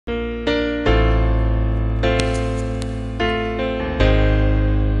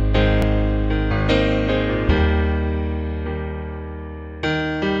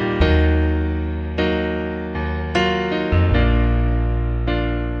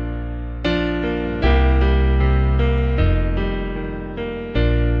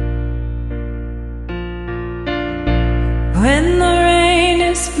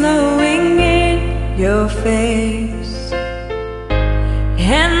your face,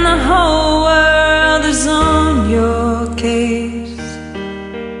 and the whole world is on your case.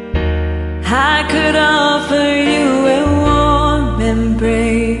 I could offer you a warm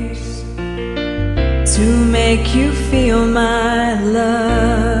embrace to make you feel my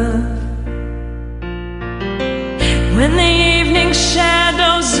love. When the evening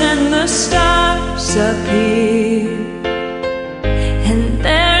shadows and the stars appear, and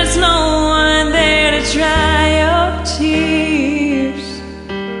there's no one there to dry your tears,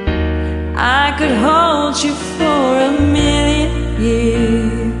 I could hold you for a million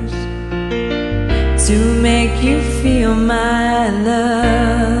years to make you feel my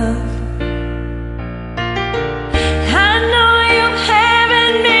love. I know you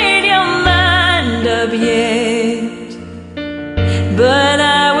haven't made your mind up yet, but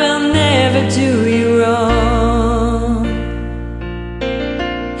I will never do you wrong.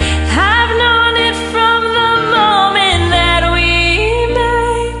 I've known it from the moment that we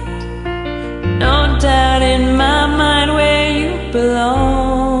met, no doubt in my mind where you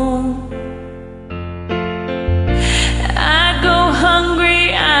belong. I'd go hungry,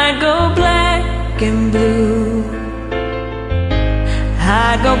 I'd go black and blue,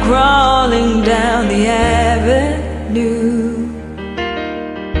 I'd go crawling down the avenue.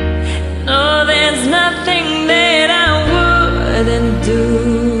 No, there's nothing that I wouldn't do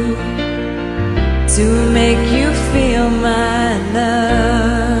to make you feel my love.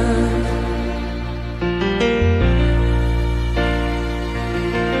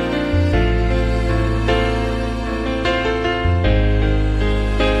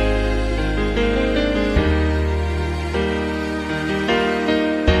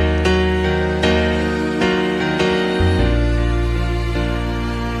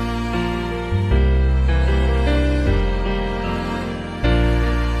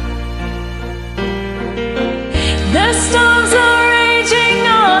 The storms are raging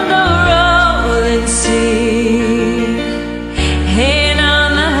on the rolling sea, and on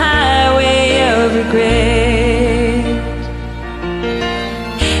the highway of regret.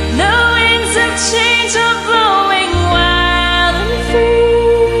 The winds of change are blowing wild and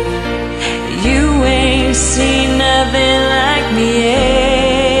free. You ain't seen nothing like me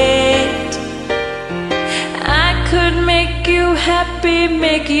yet. I could make you happy,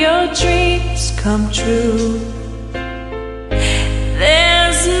 make your dreams come true.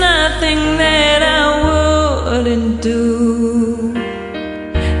 There's nothing that I wouldn't do.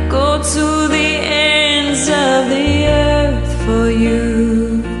 Go to the ends of the earth for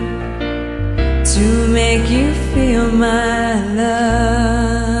you to make you feel my